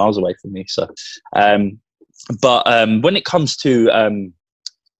about 10 miles away from me. So, but when it comes to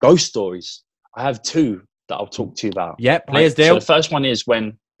ghost stories, I have two that I'll talk to you about. Yeah, please do. So the first one is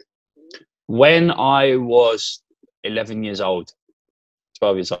when I was 11 years old,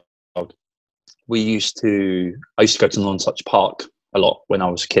 12 years old. I used to go to Nonsuch Park a lot when I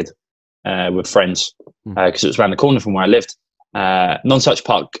was a kid with friends because it was around the corner from where I lived. Nonsuch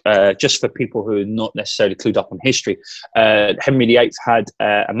Park, just for people who are not necessarily clued up on history, Henry VIII had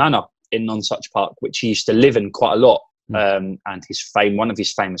a manor in Nonsuch Park, which he used to live in quite a lot, and one of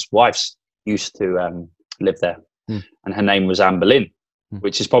his famous wives used to live there, and her name was Anne Boleyn,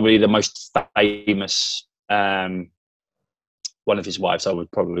 which is probably the most famous one of his wives, I would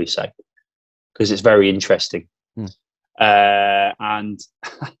probably say, because it's very interesting. And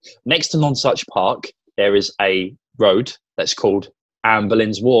next to Nonsuch Park, there is a road that's called Anne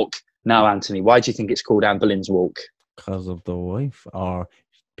Boleyn's Walk. Now, Anthony, why do you think it's called Anne Boleyn's Walk? Because of the wife, or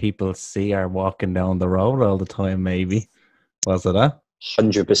people see her walking down the road all the time, maybe. Was it that?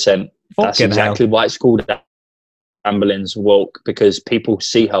 100%. That's exactly why it's called Anne Boleyn's Walk, because people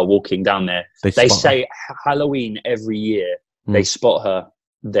see her walking down there. They say Halloween every year. They spot her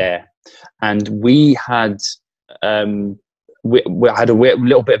there. And we had we had a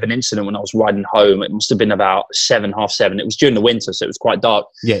little bit of an incident when I was riding home. It must have been about 7:30. It was during the winter, so it was quite dark.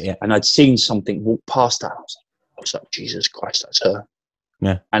 Yeah. And I'd seen something walk past her. I was like, Jesus Christ, that's her.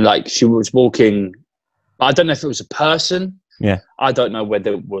 Yeah. And like, she was walking. I don't know if it was a person. Yeah. I don't know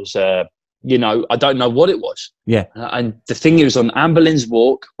whether it was I don't know what it was. Yeah. And the thing is, on Anne Boleyn's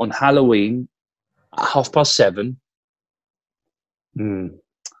Walk on Halloween at 7:30.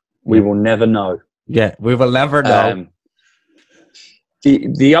 We will never know. Yeah, we will never know.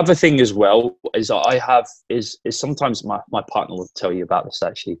 The other thing as well is is sometimes my partner will tell you about this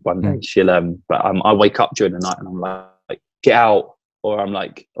actually one day. She'll but I wake up during the night and I'm like, get out, or I'm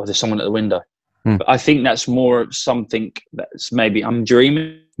like, oh, there's someone at the window. But I think that's more something that's maybe I'm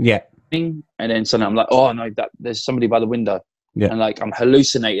dreaming. Yeah. And then suddenly I'm like, oh no, there's somebody by the window. Yeah. And like I'm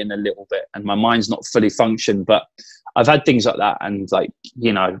hallucinating a little bit and my mind's not fully functioned. But I've had things like that, and like,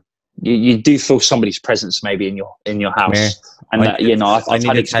 you do feel somebody's presence maybe in your house. Yeah. And I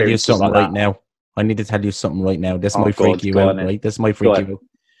need to tell you something right now. I need to tell you something right now. This might freak you out, right? This might freak you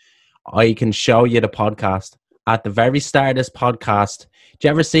out. I can show you the podcast. At the very start of this podcast, do you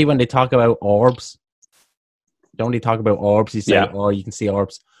ever see when they talk about orbs? Don't they talk about orbs? You say, oh, you can see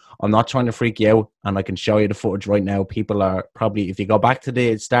orbs. I'm not trying to freak you out, and I can show you the footage right now. People are probably, if you go back to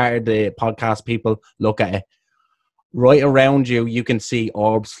the start of the podcast, people look at it. Right around you, you can see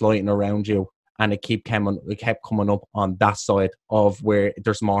orbs floating around you, and it kept coming up on that side of where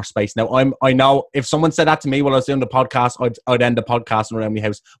there's more space. Now, I know if someone said that to me while I was doing the podcast, I'd end the podcast around my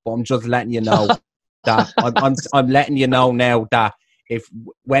house. But I'm just letting you know that I'm letting you know now that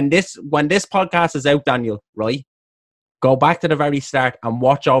when this podcast is out, Daniel, right? Go back to the very start and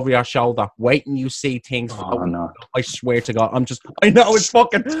watch over your shoulder. Wait and you see things. Oh, no. I swear to God. I know it's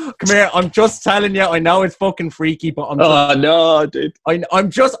fucking, come here. I'm just telling you, I know it's fucking freaky, but no, dude. I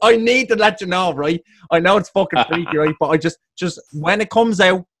need to let you know, right? I know it's fucking freaky, right? But I just when it comes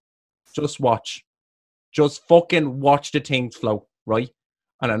out, just watch. Just fucking watch the things float, right?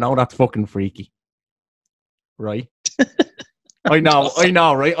 And I know that's fucking freaky. Right? I know,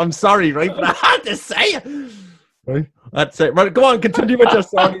 right? I'm sorry, right? But I had to say it. Right? That's it. Right, go on, continue with your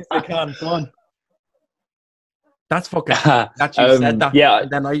story if you can. Go on. That's fucking that you said that. Yeah.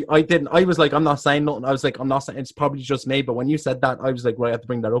 And then I didn't. I was like, I'm not saying nothing. I was like, I'm not saying. It's probably just me. But when you said that, I was like, right, I have to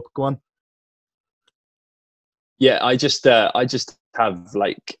bring that up. Go on. Yeah, I just have,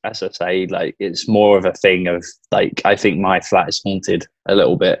 like, as I say, like, it's more of a thing of, like, I think my flat is haunted a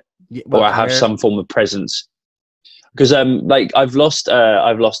little bit, Yeah, or I have some form of presence. Because like I've lost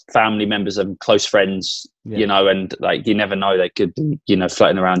family members and close friends, you know, and like you never know, they could be, you know,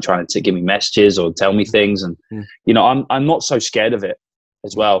 floating around trying to give me messages or tell me things, and you know, I'm not so scared of it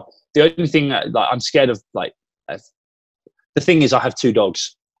as well. The only thing that, like, I'm scared of, like, the thing is, I have 2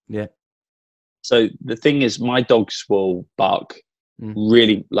 dogs. Yeah. So the thing is, my dogs will bark,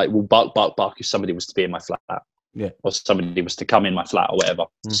 really, like, will bark if somebody was to be in my flat, or somebody was to come in my flat or whatever.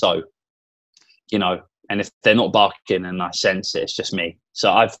 So, you know. And if they're not barking and I sense it, it's just me.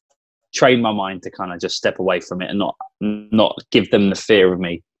 So I've trained my mind to kind of just step away from it and not give them the fear of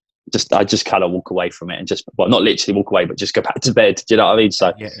me. I just kind of walk away from it and just, well, not literally walk away, but just go back to bed. Do you know what I mean?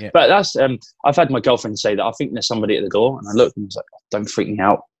 So, but that's, I've had my girlfriend say that I think there's somebody at the door, and I looked and was like, don't freak me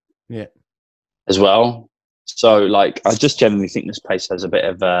out. Yeah. As well. So, like, I just generally think this place has a bit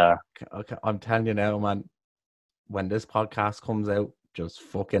of Okay, I'm telling you now, man, when this podcast comes out, just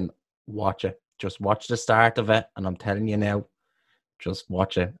fucking watch it. Just watch the start of it, and I'm telling you now, just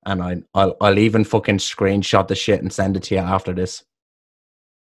watch it. And I'll even fucking screenshot the shit and send it to you after this.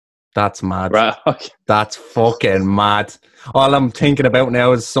 That's mad. Right. Okay. That's fucking mad. All I'm thinking about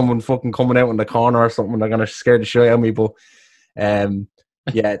now is someone fucking coming out in the corner or something. They're gonna scare the shit out of me. But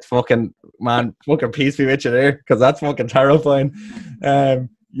yeah, it's fucking, man, fucking peace be with you there, because that's fucking terrifying.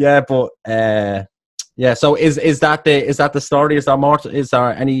 Yeah, but yeah, so is that the story? Is there more? Is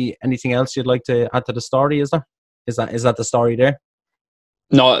there anything else you'd like to add to the story? Is that the story there?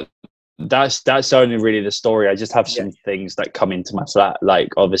 No, that's only really the story. I just have some things that come into my flat. Like,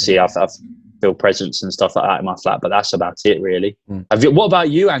 obviously, I feel presence and stuff like that in my flat, but that's about it, really. What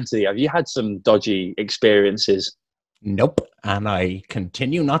about you, Anthony? Have you had some dodgy experiences? Nope, and I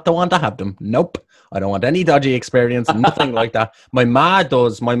continue not to want to have them. Nope, I don't want any dodgy experience. Nothing like that. My ma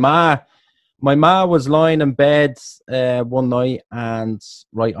does. My ma was lying in bed one night, and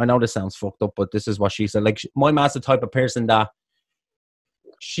right, I know this sounds fucked up, but this is what she said. Like, my ma's the type of person that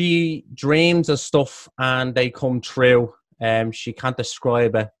she dreams of stuff and they come true. She can't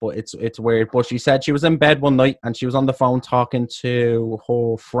describe it, but it's weird. But she said she was in bed one night and she was on the phone talking to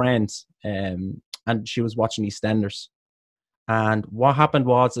her friends, and she was watching EastEnders. And what happened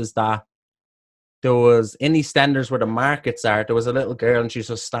is that there was, in EastEnders where the markets are, there was a little girl and she's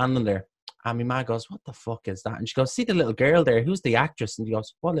just standing there. And my ma goes, what the fuck is that? And she goes, see the little girl there? Who's the actress? And he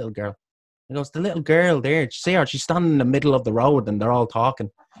goes, what little girl? He goes, the little girl there. See her? She's standing in the middle of the road and they're all talking.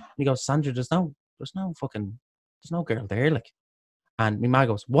 And he goes, Sandra, there's no girl there, like. And my ma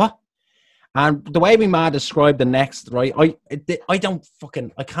goes, what? And the way my ma described the next, right, I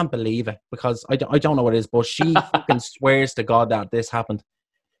can't believe it, because I don't know what it is, but she fucking swears to God that this happened.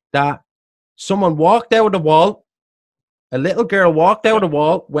 That someone walked out of the wall. A little girl walked out of the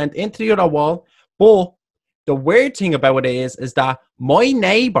wall, went into the other wall. But the weird thing about it is that my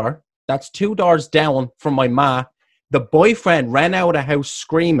neighbor, that's 2 doors down from my ma, the boyfriend ran out of the house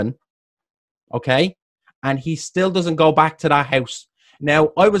screaming, okay? And he still doesn't go back to that house.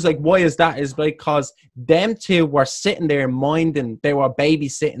 Now, I was like, why is that? Is because them two were sitting there they were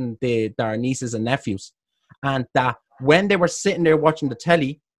babysitting their nieces and nephews. And that when they were sitting there watching the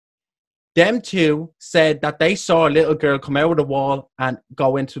telly, them two said that they saw a little girl come out of the wall and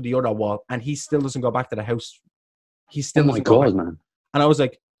go into the other wall, and he still doesn't go back to the house. He still doesn't go back. Man. And I was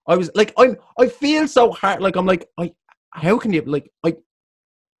like, I feel so hard. Like, I'm like, how can you, like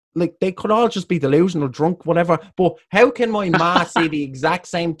they could all just be delusional, drunk, whatever. But how can my ma see the exact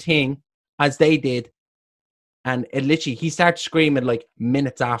same thing as they did? And it literally, he started screaming like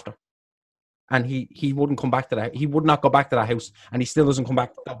minutes after. And he wouldn't come back to that. He would not go back to that house, and he still doesn't go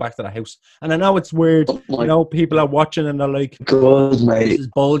back to that house. And I know it's weird. You know, people are watching and they're like, "God, mate, this is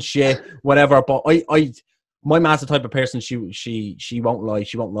bullshit," whatever. But my ma's the type of person, she won't lie.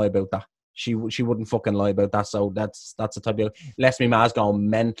 She won't lie about that. She wouldn't fucking lie about that. So that's the type of, less my ma's gone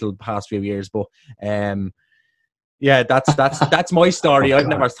mental past few years. But yeah, that's my story. I've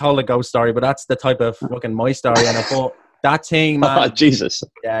never told a ghost story, but that's the type of fucking my story. And I thought, that thing, man. Oh, Jesus.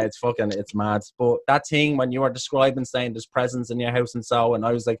 Yeah, it's mad. But that thing, when you were describing saying there's presence in your house and so, and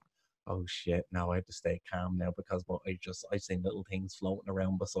I was like, oh shit, now I have to stay calm now, because I've seen little things floating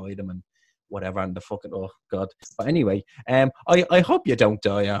around beside him, and whatever, and the fucking, oh God. But anyway, I hope you don't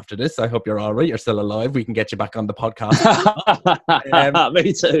die after this. I hope you're all right. You're still alive. We can get you back on the podcast.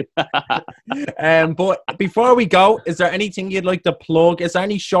 Me too. But before we go, is there anything you'd like to plug? Is there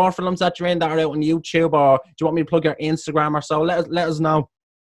any short films that you're in that are out on YouTube, or do you want me to plug your Instagram or so? Let us know.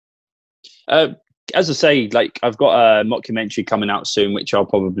 As I say, like, I've got a mockumentary coming out soon, which I'll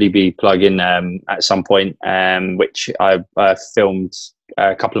probably be plugging at some point, which I filmed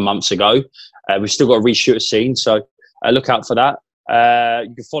a couple of months ago. We've still got to reshoot a scene, so look out for that.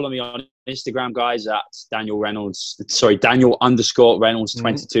 You can follow me on Instagram, guys, at Daniel_Reynolds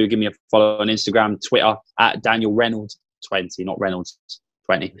 22. Give me a follow on Instagram, Twitter at Daniel Reynolds 20, not Reynolds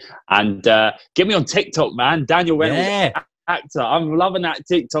 20. And get me on TikTok, man. Daniel Reynolds actor. I'm loving that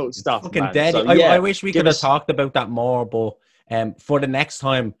TikTok stuff. Fucking dead. So, I wish we could have talked about that more, but for the next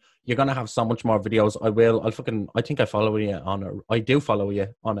time, you're gonna have so much more videos. I think I follow you on it. I do follow you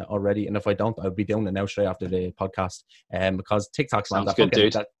on it already, and if I don't, I'll be doing it now straight after the podcast. Because TikTok's, man,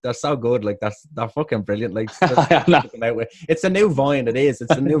 they're so good. Like, they're fucking brilliant. Like, it's a new Vine. It's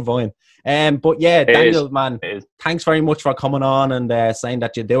a new Vine. But yeah, Daniel, man, thanks very much for coming on and saying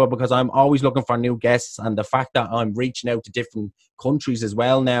that you do it, because I'm always looking for new guests, and the fact that I'm reaching out to different countries as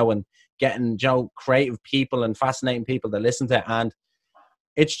well now and getting, you know, creative people and fascinating people to listen to. And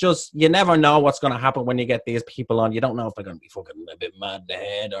it's just, you never know what's going to happen when you get these people on. You don't know if they're going to be fucking a bit mad in the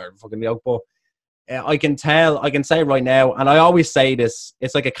head or fucking yoke, but I can say right now, and I always say this,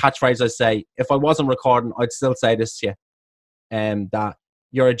 it's like a catchphrase I say, if I wasn't recording, I'd still say this to you, that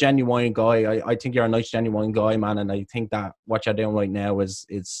you're a genuine guy. I think you're a nice, genuine guy, man, and I think that what you're doing right now is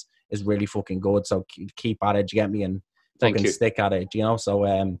really fucking good. So keep at it, you get me, and fucking stick at it, you know?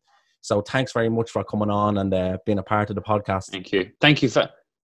 So thanks very much for coming on and being a part of the podcast.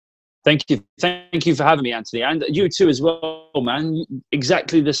 Thank you for having me, Anthony, and you too as well, man.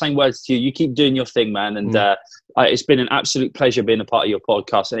 Exactly the same words to you. You keep doing your thing, man, and it's been an absolute pleasure being a part of your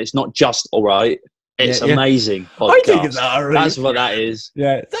podcast. And it's not just all right; it's amazing. Podcast. I think it's all right. That's what that is.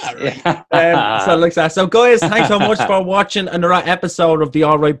 Yeah, it's all right. So like that. So guys, thanks so much for watching another episode of the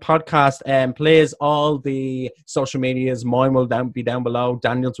All Right Podcast. Please, all the social medias, mine will be down below.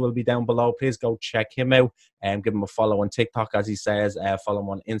 Daniel's will be down below. Please go check him out and give him a follow on TikTok, as he says. Follow him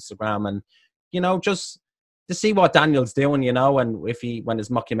on Instagram, and you know, just to see what Daniel's doing, you know. And when his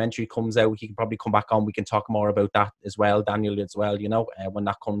mockumentary comes out, he can probably come back on. We can talk more about that as well, Daniel as well, you know, when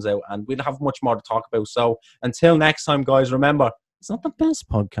that comes out, and we'll have much more to talk about. So until next time, guys, remember, it's not the best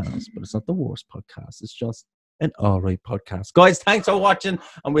podcast, but it's not the worst podcast. It's just an all right podcast. Guys, thanks for watching,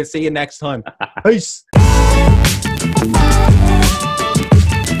 and we'll see you next time. Peace.